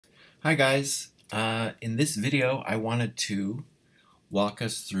Hi guys, in this video I wanted to walk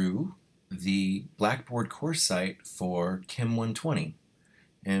us through the Blackboard course site for CHEM 120.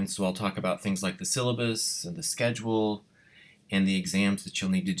 And so I'll talk about things like the syllabus and the schedule and the exams that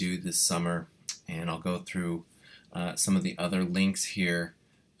you'll need to do this summer. And I'll go through some of the other links here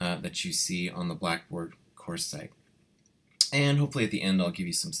that you see on the Blackboard course site. And hopefully at the end I'll give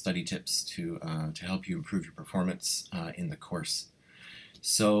you some study tips to help you improve your performance in the course.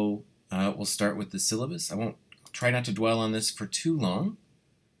 So we'll start with the syllabus. I won't try not to dwell on this for too long.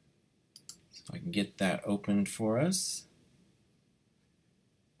 So I can get that opened for us.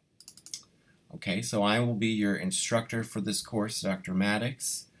 Okay, so I will be your instructor for this course, Dr.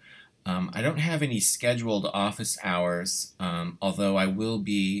 Maddox. I don't have any scheduled office hours, although I will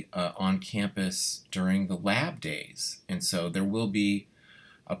be on campus during the lab days. And so there will be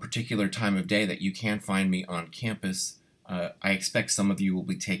a particular time of day that you can find me on campus. I expect some of you will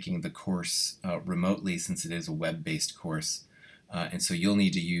be taking the course remotely since it is a web-based course. And so you'll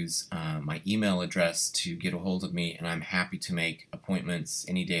need to use my email address to get a hold of me, and I'm happy to make appointments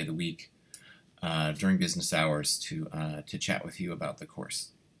any day of the week during business hours to chat with you about the course.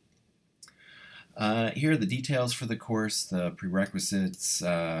 Here are the details for the course, the prerequisites,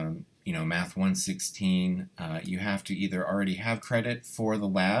 Math 116. You have to either already have credit for the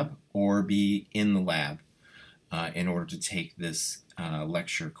lab or be in the lab in order to take this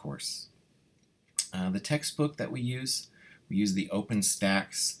lecture course. The textbook that we use the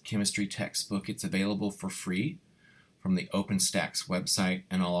OpenStax chemistry textbook. It's available for free from the OpenStax website,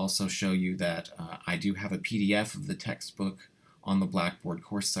 and I'll also show you that I do have a PDF of the textbook on the Blackboard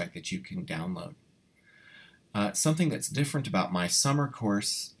course site that you can download. Something that's different about my summer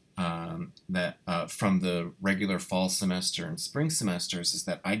course from the regular fall semester and spring semesters is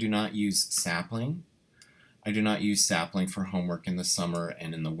that I do not use sapling. I do not use sapling for homework in the summer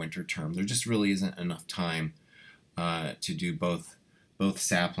and in the winter term. There just really isn't enough time to do both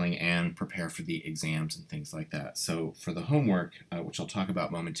sapling and prepare for the exams and things like that. So for the homework, which I'll talk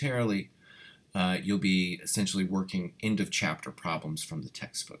about momentarily, you'll be essentially working end of chapter problems from the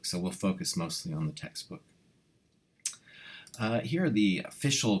textbook. So we'll focus mostly on the textbook. Here are the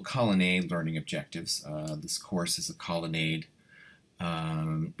official Colonnade learning objectives. This course is a Colonnade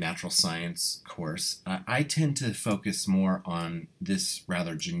natural science course. I tend to focus more on this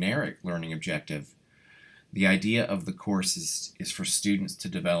rather generic learning objective. The idea of the course is for students to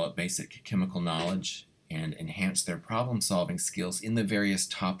develop basic chemical knowledge and enhance their problem-solving skills in the various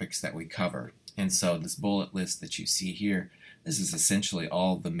topics that we cover. And so this bullet list that you see here, this is essentially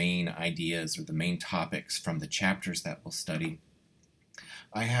all the main ideas or the main topics from the chapters that we'll study.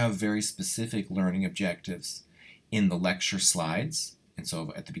 I have very specific learning objectives in the lecture slides. And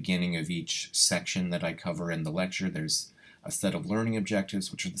so at the beginning of each section that I cover in the lecture, there's a set of learning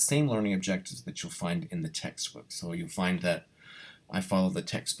objectives, which are the same learning objectives that you'll find in the textbook. So you'll find that I follow the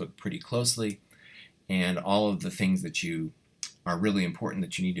textbook pretty closely, and all of the things that you are really important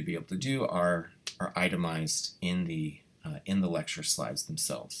that you need to be able to do are itemized in the lecture slides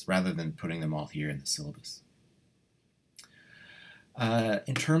themselves, rather than putting them all here in the syllabus.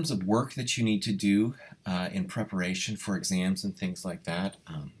 In terms of work that you need to do in preparation for exams and things like that,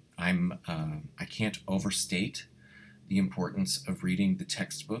 I can't overstate the importance of reading the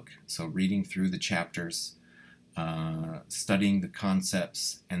textbook. So reading through the chapters, studying the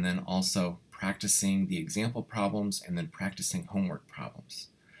concepts, and then also practicing the example problems and then practicing homework problems.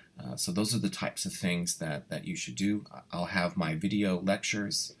 So those are the types of things that you should do. I'll have my video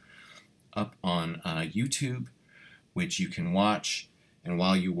lectures up on YouTube, which you can watch, and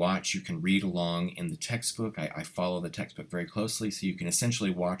while you watch you can read along in the textbook. I follow the textbook very closely, so you can essentially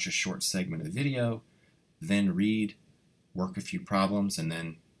watch a short segment of video, then read, work a few problems, and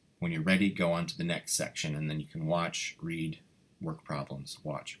then when you're ready go on to the next section, and then you can watch, read, work problems,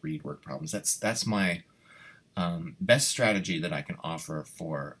 watch, read, work problems. That's my best strategy that I can offer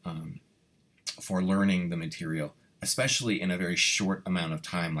for learning the material, especially in a very short amount of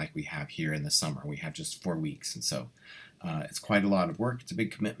time like we have here in the summer. We have just 4 weeks, and so it's quite a lot of work. It's a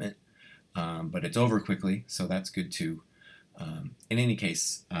big commitment, but it's over quickly, so that's good too. In any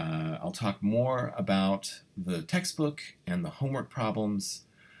case, I'll talk more about the textbook and the homework problems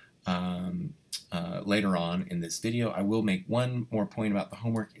later on in this video. I will make one more point about the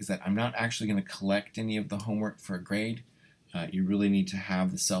homework, is that I'm not actually going to collect any of the homework for a grade. You really need to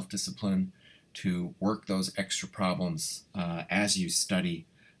have the self-discipline to work those extra problems as you study,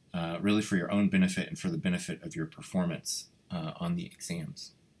 really for your own benefit and for the benefit of your performance on the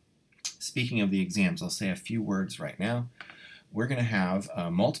exams. Speaking of the exams, I'll say a few words right now. We're going to have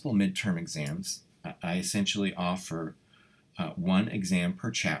multiple midterm exams. I essentially offer one exam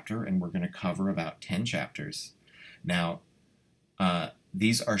per chapter, and we're going to cover about 10 chapters. Now,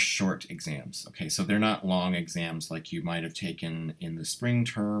 these are short exams, okay? So they're not long exams like you might have taken in the spring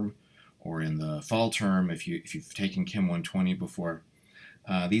term or in the fall term if you've taken Chem 120 before.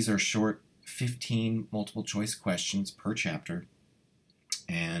 These are short 15 multiple choice questions per chapter,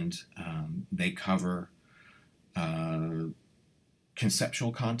 and they cover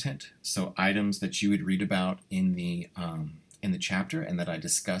conceptual content, so items that you would read about in the chapter and that I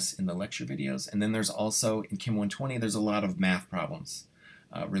discuss in the lecture videos. And then there's also, in Chem 120, there's a lot of math problems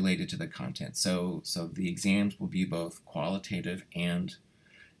related to the content. So the exams will be both qualitative and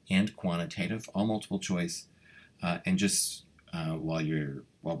quantitative, all multiple choice. And just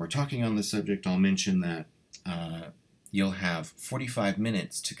while we're talking on the subject, I'll mention that you'll have 45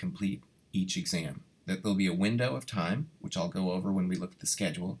 minutes to complete each exam. That there'll be a window of time, which I'll go over when we look at the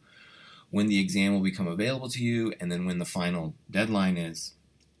schedule, when the exam will become available to you, and then when the final deadline is.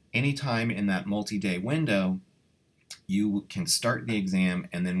 Anytime in that multi-day window, you can start the exam,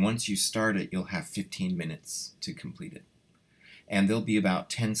 and then once you start it, you'll have 15 minutes to complete it. And there'll be about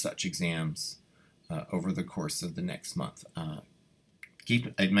 10 such exams over the course of the next month.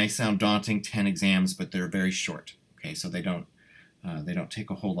 It may sound daunting, 10 exams, but they're very short. Okay, so they don't take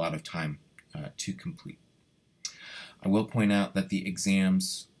a whole lot of time to complete. I will point out that the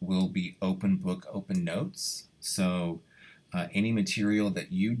exams will be open book, open notes. So any material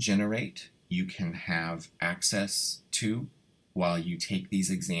that you generate, you can have access to while you take these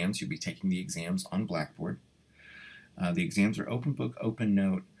exams. You'll be taking the exams on Blackboard. The exams are open book, open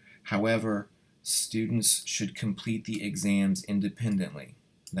note. However, students should complete the exams independently.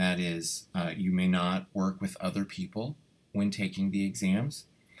 That is, you may not work with other people when taking the exams,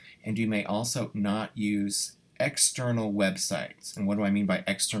 and you may also not use external websites. And what do I mean by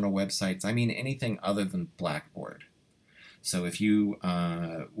external websites? I mean anything other than Blackboard. So if you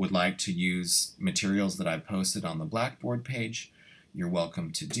would like to use materials that I've posted on the Blackboard page, you're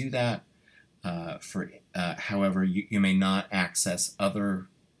welcome to do that. However, you may not access other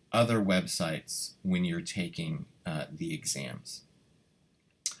websites when you're taking the exams.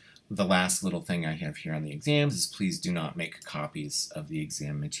 The last little thing I have here on the exams is please do not make copies of the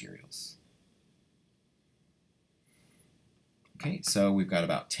exam materials. Okay, so we've got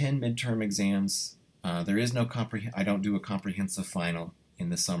about 10 midterm exams. There is no I don't do a comprehensive final in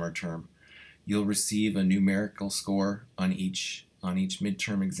the summer term. You'll receive a numerical score on each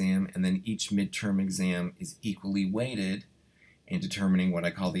midterm exam, and then each midterm exam is equally weighted in determining what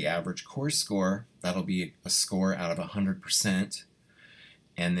I call the average course score. That'll be a score out of 100%.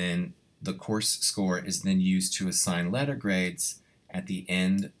 And then the course score is then used to assign letter grades at the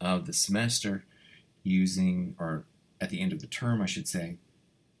end of the semester or at the end of the term, I should say,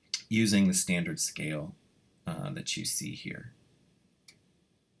 using the standard scale that you see here.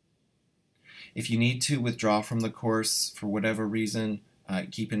 If you need to withdraw from the course for whatever reason,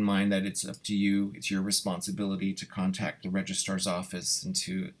 keep in mind that it's up to you. It's your responsibility to contact the registrar's office and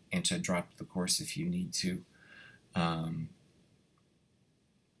to drop the course if you need to.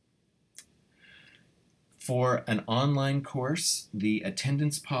 For an online course, the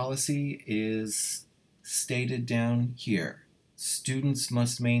attendance policy is stated down here. Students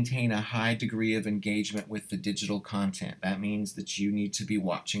must maintain a high degree of engagement with the digital content. That means that you need to be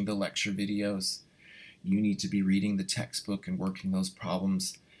watching the lecture videos. You need to be reading the textbook and working those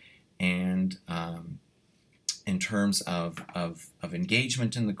problems. And in terms of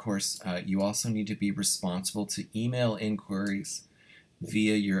engagement in the course, you also need to be responsible to email inquiries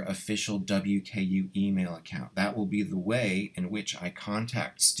via your official WKU email account. That will be the way in which I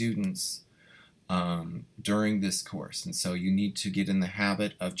contact students during this course. And so you need to get in the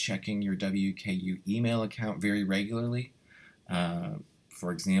habit of checking your WKU email account very regularly.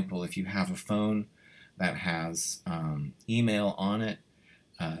 For example, if you have a phone that has email on it,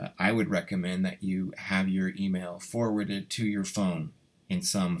 I would recommend that you have your email forwarded to your phone in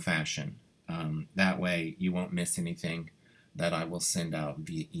some fashion. That way you won't miss anything that I will send out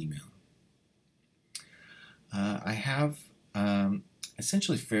via email. I have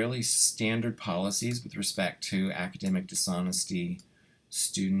essentially fairly standard policies with respect to academic dishonesty,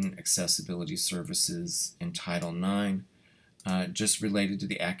 student accessibility services, and Title IX. Just related to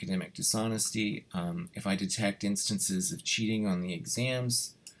the academic dishonesty, if I detect instances of cheating on the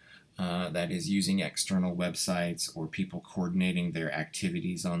exams, that is using external websites or people coordinating their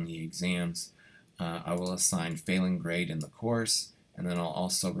activities on the exams, I will assign failing grade in the course, and then I'll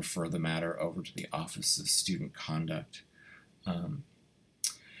also refer the matter over to the Office of Student Conduct.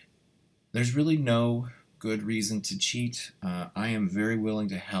 There's really no good reason to cheat. I am very willing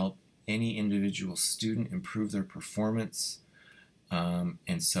to help any individual student improve their performance.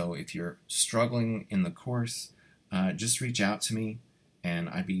 And so if you're struggling in the course, just reach out to me, and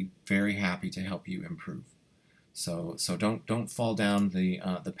I'd be very happy to help you improve. So don't fall down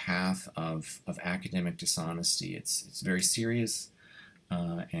the path of academic dishonesty. It's very serious,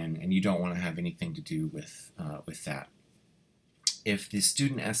 and you don't want to have anything to do with that. If the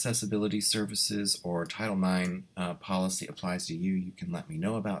Student Accessibility Services or Title IX policy applies to you, you can let me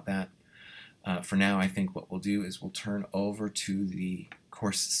know about that. For now, I think what we'll do is we'll turn over to the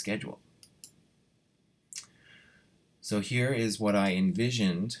course schedule. So here is what I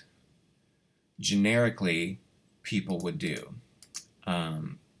envisioned generically people would do.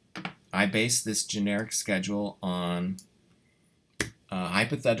 I base this generic schedule on a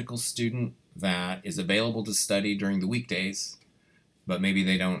hypothetical student that is available to study during the weekdays, but maybe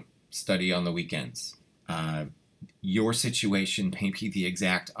they don't study on the weekends. Your situation may be the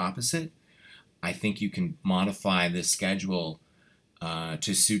exact opposite. I think you can modify this schedule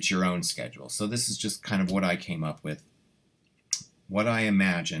to suit your own schedule. So this is just kind of what I came up with. What I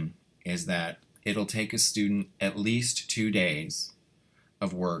imagine is that it'll take a student at least 2 days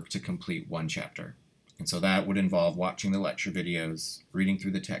of work to complete one chapter. And so that would involve watching the lecture videos, reading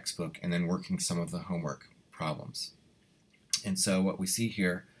through the textbook, and then working some of the homework problems. And so what we see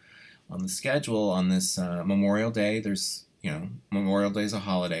here on the schedule on this Memorial Day, there's, Memorial Day is a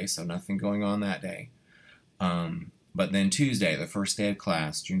holiday, so nothing going on that day. But then Tuesday, the first day of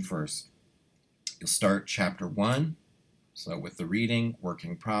class, June 1st, you'll start chapter 1, so with the reading,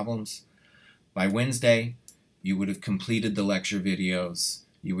 working problems. By Wednesday, you would have completed the lecture videos,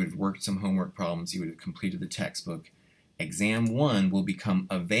 you would have worked some homework problems, you would have completed the textbook. Exam 1 will become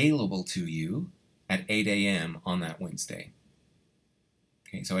available to you at 8 a.m. on that Wednesday.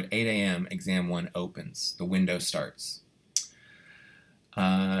 Okay, so at 8 a.m., Exam 1 opens. The window starts.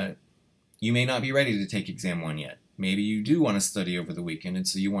 You may not be ready to take Exam 1 yet. Maybe you do want to study over the weekend, and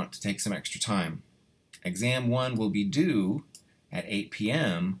so you want to take some extra time. Exam 1 will be due at 8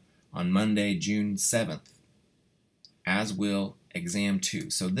 p.m. on Monday, June 7th, as will Exam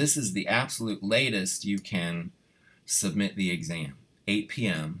 2. So this is the absolute latest you can submit the exam, 8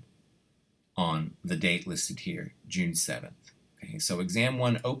 p.m. on the date listed here, June 7th. Okay, so Exam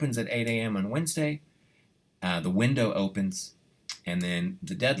 1 opens at 8 a.m. on Wednesday, the window opens, and then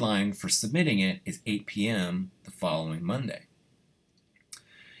the deadline for submitting it is 8 p.m. the following Monday.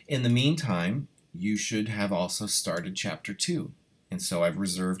 In the meantime, you should have also started Chapter 2. And so I've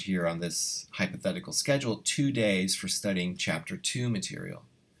reserved here on this hypothetical schedule 2 days for studying Chapter 2 material.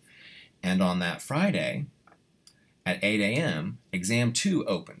 And on that Friday, at 8 a.m., Exam 2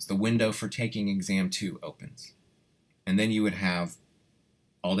 opens. The window for taking Exam 2 opens. And then you would have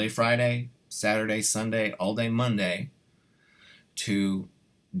all day Friday, Saturday, Sunday, all day Monday to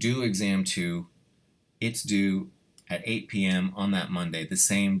do Exam 2. It's due at 8 p.m. on that Monday, the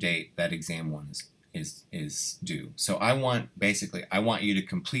same date that Exam 1 is due. So I want you to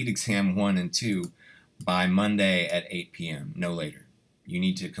complete Exam 1 and 2 by Monday at 8 p.m., no later. You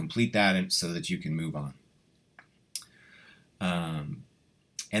need to complete that so that you can move on.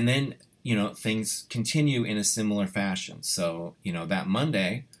 And then, things continue in a similar fashion. So, that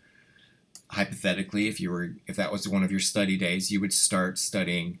Monday, hypothetically, if that was one of your study days, you would start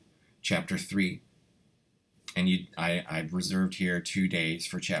studying Chapter 3. And I've reserved here 2 days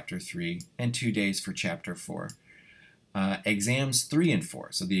for Chapter 3 and 2 days for Chapter 4. Exams 3 and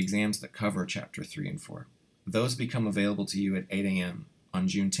 4, so the exams that cover Chapter 3 and 4, those become available to you at 8 a.m. on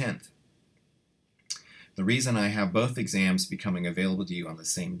June 10th. The reason I have both exams becoming available to you on the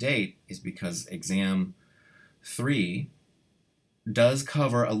same date is because Exam 3 does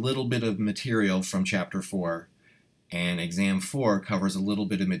cover a little bit of material from Chapter 4, and Exam 4 covers a little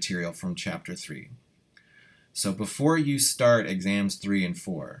bit of material from Chapter 3. So before you start Exams 3 and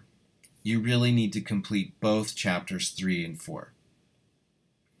 4, you really need to complete both Chapters 3 and 4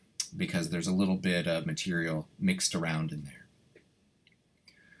 because there's a little bit of material mixed around in there.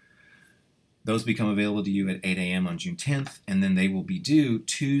 Those become available to you at 8 a.m. on June 10th, and then they will be due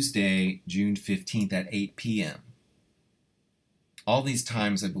Tuesday, June 15th at 8 p.m. All these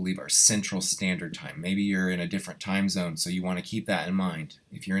times, I believe, are Central Standard Time. Maybe you're in a different time zone, so you want to keep that in mind.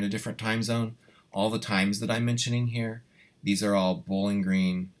 If you're in a different time zone, all the times that I'm mentioning here, these are all Bowling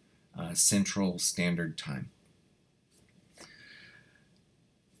Green Central Standard Time.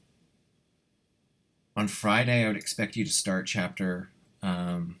 On Friday, I would expect you to start Chapter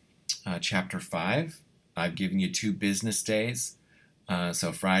 5. I've given you 2 business days,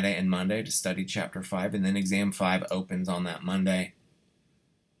 so Friday and Monday to study Chapter 5, and then Exam 5 opens on that Monday,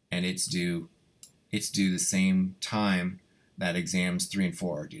 and it's due the same time that Exams 3 and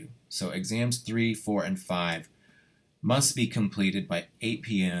 4 are due. So Exams 3, 4, and 5 must be completed by 8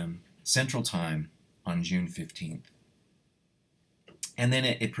 p.m. Central Time on June 15th. And then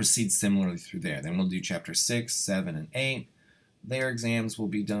it proceeds similarly through there. Then we'll do chapter 6, 7, and 8. Their exams will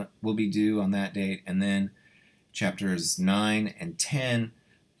be due on that date. And then chapters 9 and 10,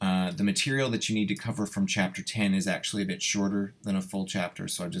 the material that you need to cover from chapter 10 is actually a bit shorter than a full chapter,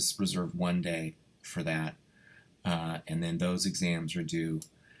 so I just reserved one day for that. And then those exams are due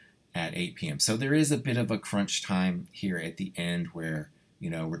at 8 p.m. So there is a bit of a crunch time here at the end where,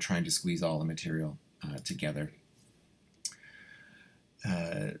 we're trying to squeeze all the material together.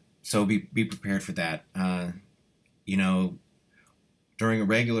 So be prepared for that. During a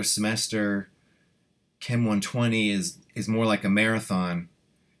regular semester, Chem 120 is more like a marathon.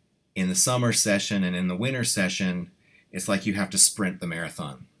 In the summer session and in the winter session, it's like you have to sprint the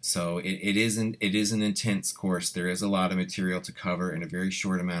marathon. So it is an intense course. There is a lot of material to cover in a very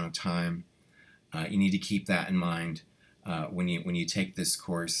short amount of time. You need to keep that in mind when you take this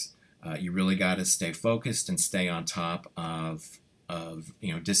course. You really got to stay focused and stay on top of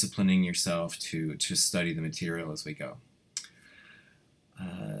disciplining yourself to study the material as we go.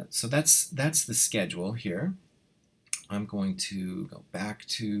 So that's the schedule here. I'm going to go back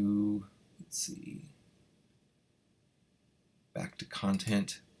to, back to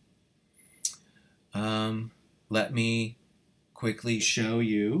content. Let me quickly show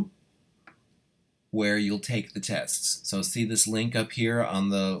you where you'll take the tests. So see this link up here on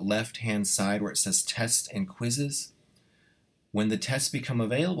the left-hand side where it says tests and quizzes? When the tests become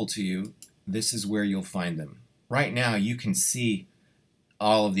available to you, this is where you'll find them. Right now, you can see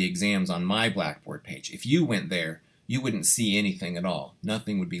all of the exams on my Blackboard page. If you went there, you wouldn't see anything at all.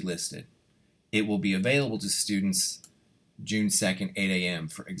 Nothing would be listed. It will be available to students June 2nd, 8 a.m.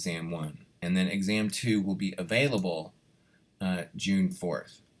 for exam 1. And then exam 2 will be available June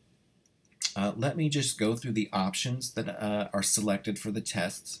 4th. Let me just go through the options that are selected for the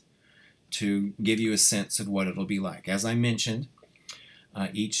tests to give you a sense of what it'll be like. As I mentioned,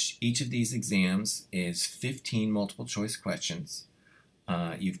 each of these exams is 15 multiple choice questions.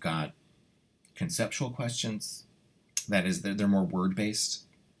 You've got conceptual questions, that is, they're more word-based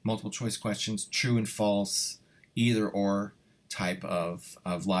multiple choice questions, true and false, either or type of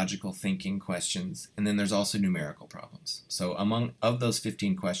logical thinking questions, and then there's also numerical problems. So of those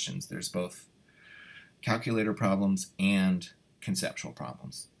 15 questions, there's both calculator problems and conceptual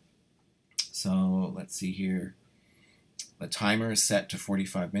problems. So let's see here. The timer is set to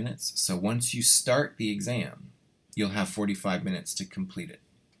 45 minutes. So once you start the exam, you'll have 45 minutes to complete it.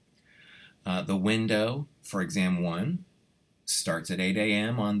 The window for exam 1 starts at 8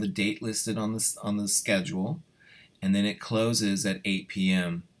 a.m. on the date listed on the schedule, and then it closes at 8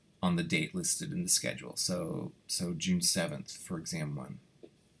 p.m. on the date listed in the schedule. So June 7th for exam 1.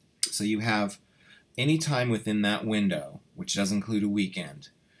 So you have any time within that window, which does include a weekend,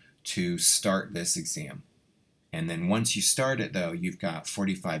 to start this exam. And then once you start it, though, you've got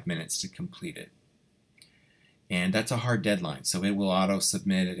 45 minutes to complete it. And that's a hard deadline, so it will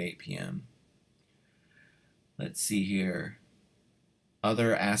auto-submit at 8 p.m. Let's see here.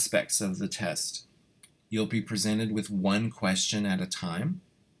 Other aspects of the test. You'll be presented with one question at a time,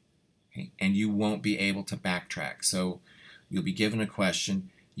 okay, and you won't be able to backtrack. So you'll be given a question.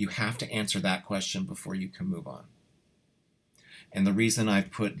 You have to answer that question before you can move on. And the reason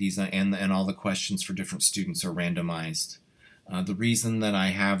I've put these, and all the questions for different students are randomized. The reason that I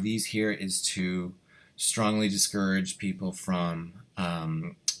have these here is to strongly discourage people from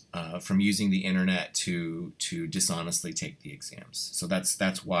using the internet to dishonestly take the exams. So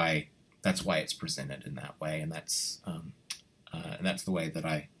that's why it's presented in that way, and that's the way that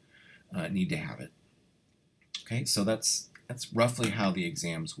I need to have it. Okay, so that's roughly how the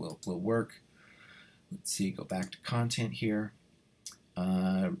exams will work. Let's see, go back to content here.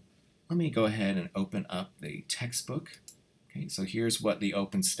 Let me go ahead and open up the textbook. Okay, so here's what the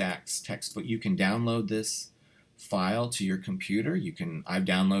OpenStax textbook. You can download this file to your computer. I've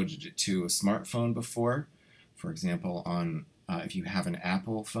downloaded it to a smartphone before. For example, if you have an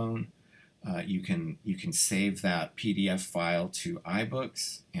Apple phone, you can save that PDF file to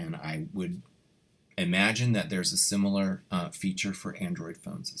iBooks, and I would imagine that there's a similar feature for Android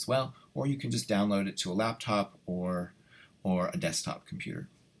phones as well. Or you can just download it to a laptop or a desktop computer.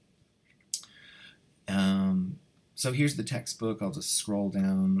 So here's the textbook. I'll just scroll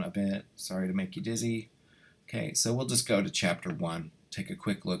down a bit. Sorry to make you dizzy. Okay, so we'll just go to Chapter 1, take a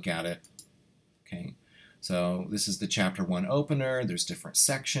quick look at it. Okay, so this is the Chapter 1 opener. There's different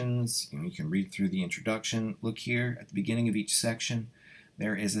sections. You can read through the introduction. Look here at the beginning of each section.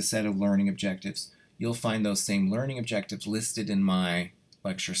 There is a set of learning objectives. You'll find those same learning objectives listed in my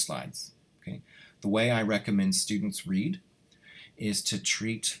lecture slides. Okay, the way I recommend students read is to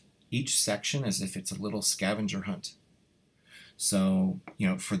treat each section as if it's a little scavenger hunt. So,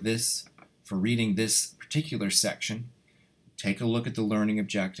 for reading this particular section, take a look at the learning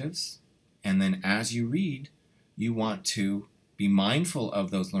objectives, and then as you read, you want to be mindful of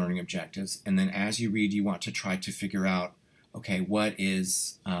those learning objectives, and then as you read, you want to try to figure out, okay, what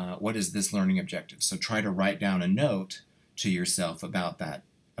is this learning objective? So try to write down a note to yourself about that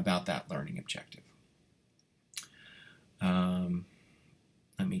learning objective.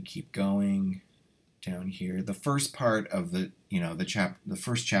 Let me keep going down here. The first part of the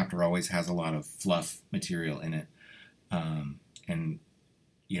first chapter always has a lot of fluff material in it, and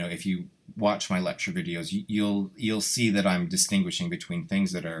if you watch my lecture videos, you'll see that I'm distinguishing between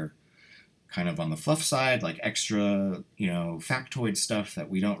things that are kind of on the fluff side, like extra factoid stuff that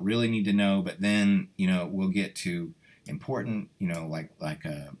we don't really need to know, but then we'll get to important like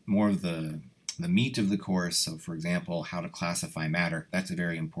more of the meat of the course. So for example, how to classify matter. That's a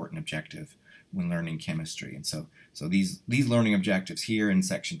very important objective when learning chemistry. And so these learning objectives here in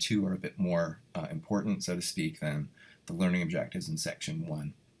section 2 are a bit more important, so to speak, than the learning objectives in section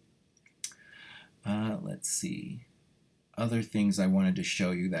 1. Let's see. Other things I wanted to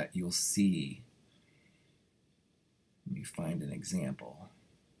show you that you'll see. Let me find an example.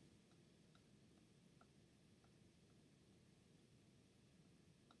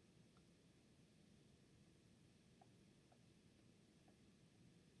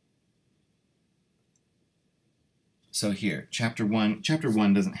 So here, chapter 1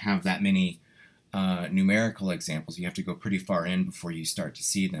 doesn't have that many numerical examples. You have to go pretty far in before you start to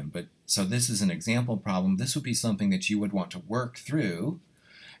see them. But so this is an example problem. This would be something that you would want to work through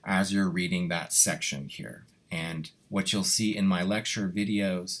as you're reading that section here. And what you'll see in my lecture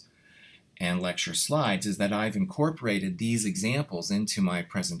videos and lecture slides is that I've incorporated these examples into my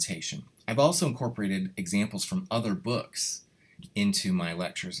presentation. I've also incorporated examples from other books into my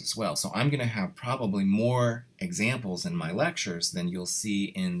lectures as well. So I'm going to have probably more examples in my lectures than you'll see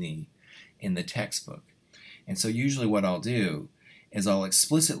in the textbook. And so usually what I'll do is I'll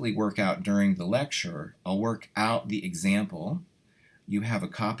explicitly work out during the lecture, I'll work out the example. You have a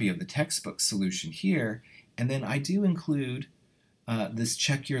copy of the textbook solution here, and then I do include this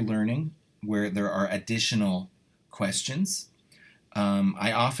check your learning where there are additional questions.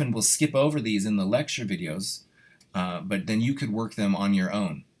 I often will skip over these in the lecture videos, but then you could work them on your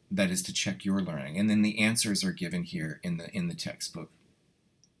own. That is to check your learning. And then the answers are given here in the textbook.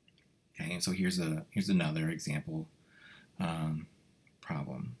 Okay, and so here's another example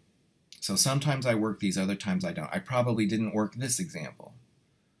problem. So sometimes I work these, other times I don't. I probably didn't work this example,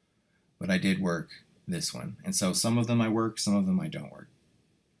 but I did work this one. And so some of them I work, some of them I don't work.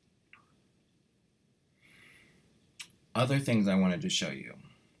 Other things I wanted to show you.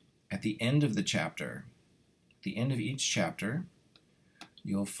 At the end of the chapter, the end of each chapter,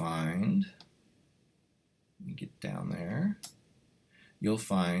 you'll find, let me get down there, you'll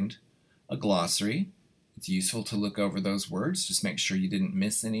find a glossary. It's useful to look over those words. Just make sure you didn't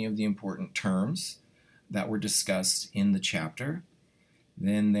miss any of the important terms that were discussed in the chapter.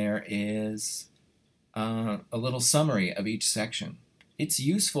 Then there is a little summary of each section. It's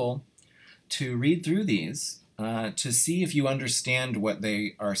useful to read through these to see if you understand what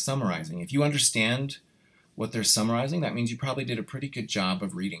they are summarizing. If you understand what they're summarizing, that means you probably did a pretty good job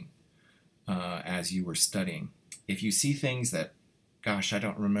of reading as you were studying. If you see things that, gosh, I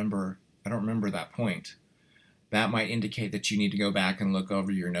don't remember that point, that might indicate that you need to go back and look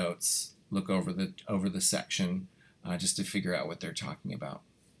over your notes, look over the section, just to figure out what they're talking about.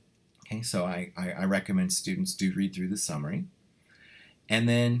 Okay, so I recommend students do read through the summary, and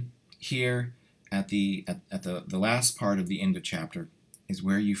then here at the last part of the end of chapter is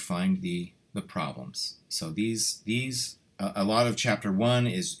where you find the problems. So these a lot of chapter 1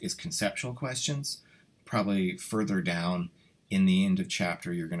 is conceptual questions. Probably further down in the end of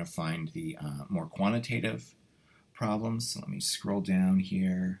chapter, you're going to find the more quantitative problems. So let me scroll down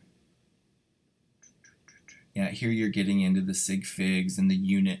here. Yeah, here you're getting into the sig figs and the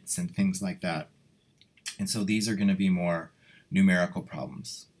units and things like that. And so these are going to be more numerical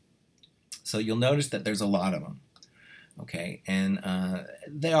problems. So you'll notice that there's a lot of them. Okay, and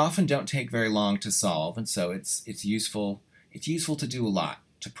they often don't take very long to solve, and so it's useful to do a lot,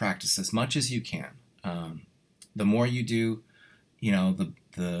 to practice as much as you can. The more you do,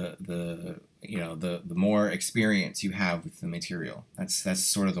 the more experience you have with the material. That's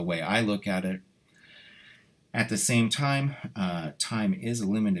sort of the way I look at it. At the same time, time is a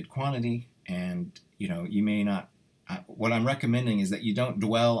limited quantity, and you may not. What I'm recommending is that you don't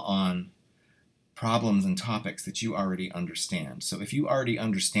dwell on problems and topics that you already understand. So if you already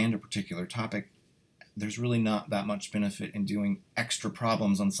understand a particular topic, there's really not that much benefit in doing extra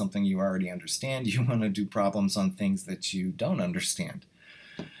problems on something you already understand. You want to do problems on things that you don't understand.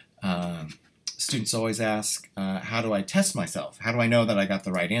 Students always ask, how do I test myself? How do I know that I got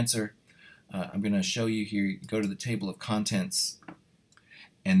the right answer? I'm going to show you here. You go to the table of contents,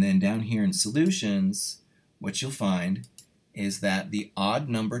 and then down here in solutions, what you'll find is that the odd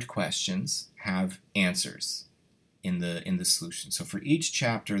numbered questions have answers in the solution. So for each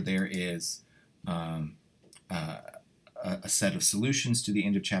chapter there is a set of solutions to the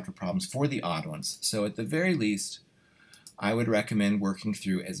end of chapter problems for the odd ones. So at the very least, I would recommend working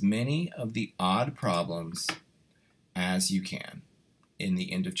through as many of the odd problems as you can in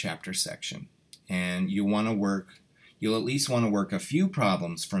the end of chapter section. And you'll at least want to work a few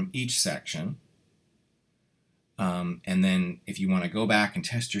problems from each section. And then if you want to go back and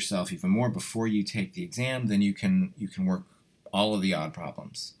test yourself even more before you take the exam, then you can work all of the odd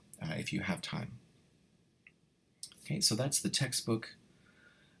problems if you have time. Okay, so that's the textbook.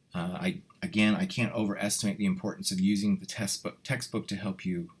 I can't overestimate the importance of using the textbook to help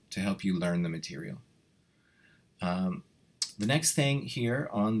you learn the material. The next thing here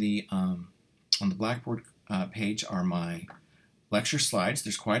on the Blackboard page are my lecture slides.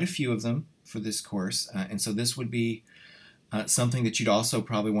 There's quite a few of them for this course, and so this would be something that you'd also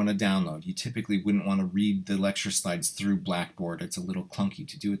probably want to download. You typically wouldn't want to read the lecture slides through Blackboard. It's a little clunky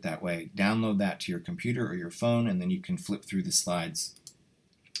to do it that way. Download that to your computer or your phone, and then you can flip through the slides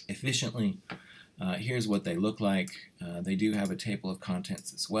efficiently. Here's what they look like. They do have a table of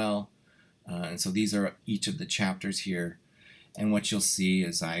contents as well, and so these are each of the chapters here. And what you'll see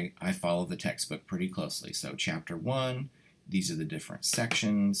is I follow the textbook pretty closely. So chapter 1, these are the different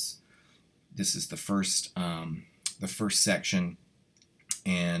sections. This is the first section.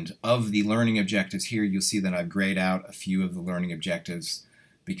 And of the learning objectives here, you'll see that I've grayed out a few of the learning objectives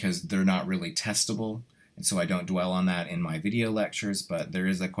because they're not really testable. And so I don't dwell on that in my video lectures, but there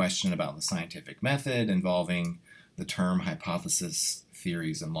is a question about the scientific method involving the term, hypothesis,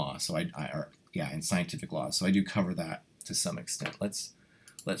 theories, and law. So and scientific law. So I do cover that to some extent. Let's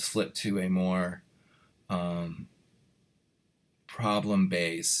flip to a more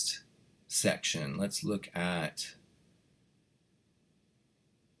problem-based section. Let's look at,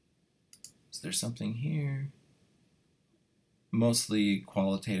 is there something here? Mostly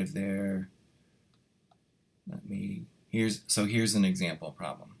qualitative there. Here's an example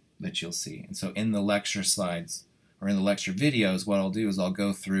problem that you'll see. And so in the lecture slides or in the lecture videos, what I'll do is I'll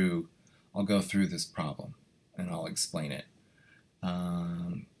go through this problem and I'll explain it.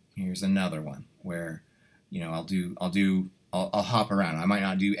 Here's another one where, I'll hop around. I might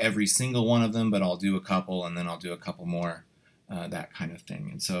not do every single one of them, but I'll do a couple, and then I'll do a couple more, that kind of thing.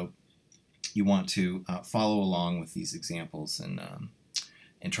 And so you want to follow along with these examples and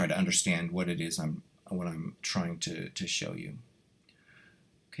try to understand what it is I'm trying to show you.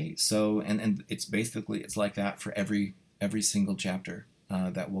 Okay, so and it's like that for every single chapter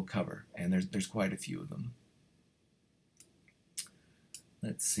that we'll cover, and there's quite a few of them.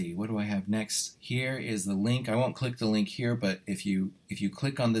 Let's see, what do I have next? Here is the link. I won't click the link here, but if you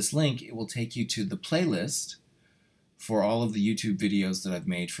click on this link, it will take you to the playlist for all of the YouTube videos that I've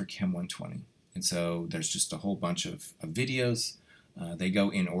made for Chem 120. And so there's just a whole bunch of videos. They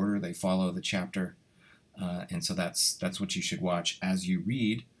go in order, they follow the chapter, and so that's what you should watch as you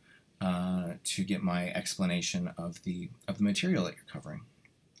read to get my explanation of the material that you're covering.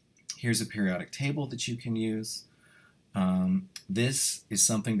 Here's a periodic table that you can use. This is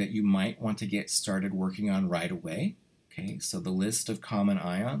something that you might want to get started working on right away. Okay, so the list of common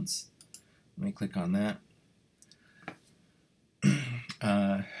ions. Let me click on that.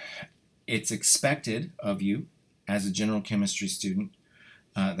 It's expected of you as a general chemistry student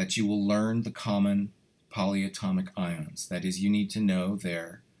that you will learn the common polyatomic ions. That is, you need to know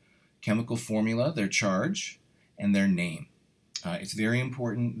their chemical formula, their charge, and their name. It's very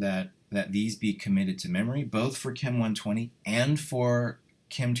important that these be committed to memory, both for Chem 120 and for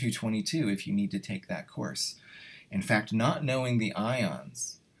Chem 222 if you need to take that course. In fact, not knowing the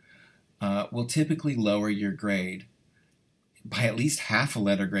ions will typically lower your grade by at least half a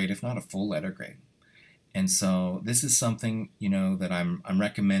letter grade, if not a full letter grade. And so this is something, that I'm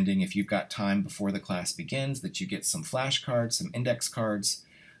recommending if you've got time before the class begins, that you get some flashcards, some index cards,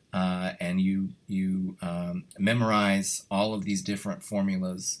 and you memorize all of these different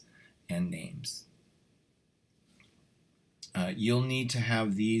formulas and names. You'll need to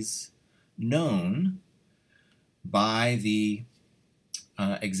have these known by the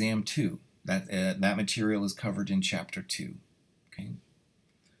exam 2. That material is covered in chapter 2. Okay.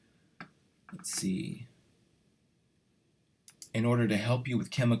 Let's see. In order to help you with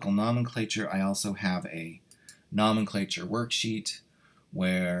chemical nomenclature, I also have a nomenclature worksheet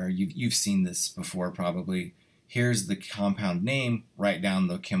where you've seen this before probably. Here's the compound name, write down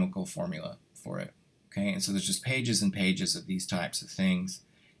the chemical formula for it. Okay, and so there's just pages and pages of these types of things.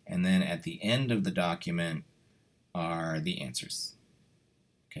 And then at the end of the document are the answers.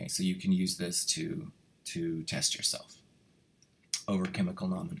 Okay, so you can use this to test yourself over chemical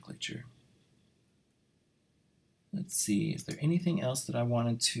nomenclature. Let's see, is there anything else that I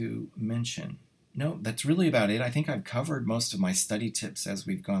wanted to mention? No, that's really about it. I think I've covered most of my study tips as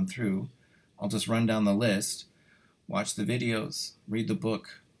we've gone through. I'll just run down the list. Watch the videos, read the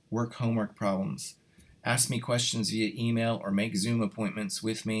book, work homework problems, ask me questions via email or make Zoom appointments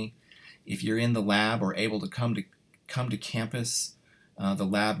with me. If you're in the lab or able to come to campus, the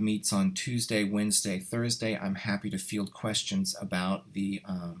lab meets on Tuesday, Wednesday, Thursday. I'm happy to field questions about the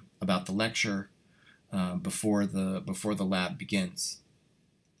lecture before the lab begins.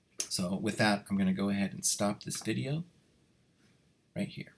 So with that, I'm going to go ahead and stop this video right here.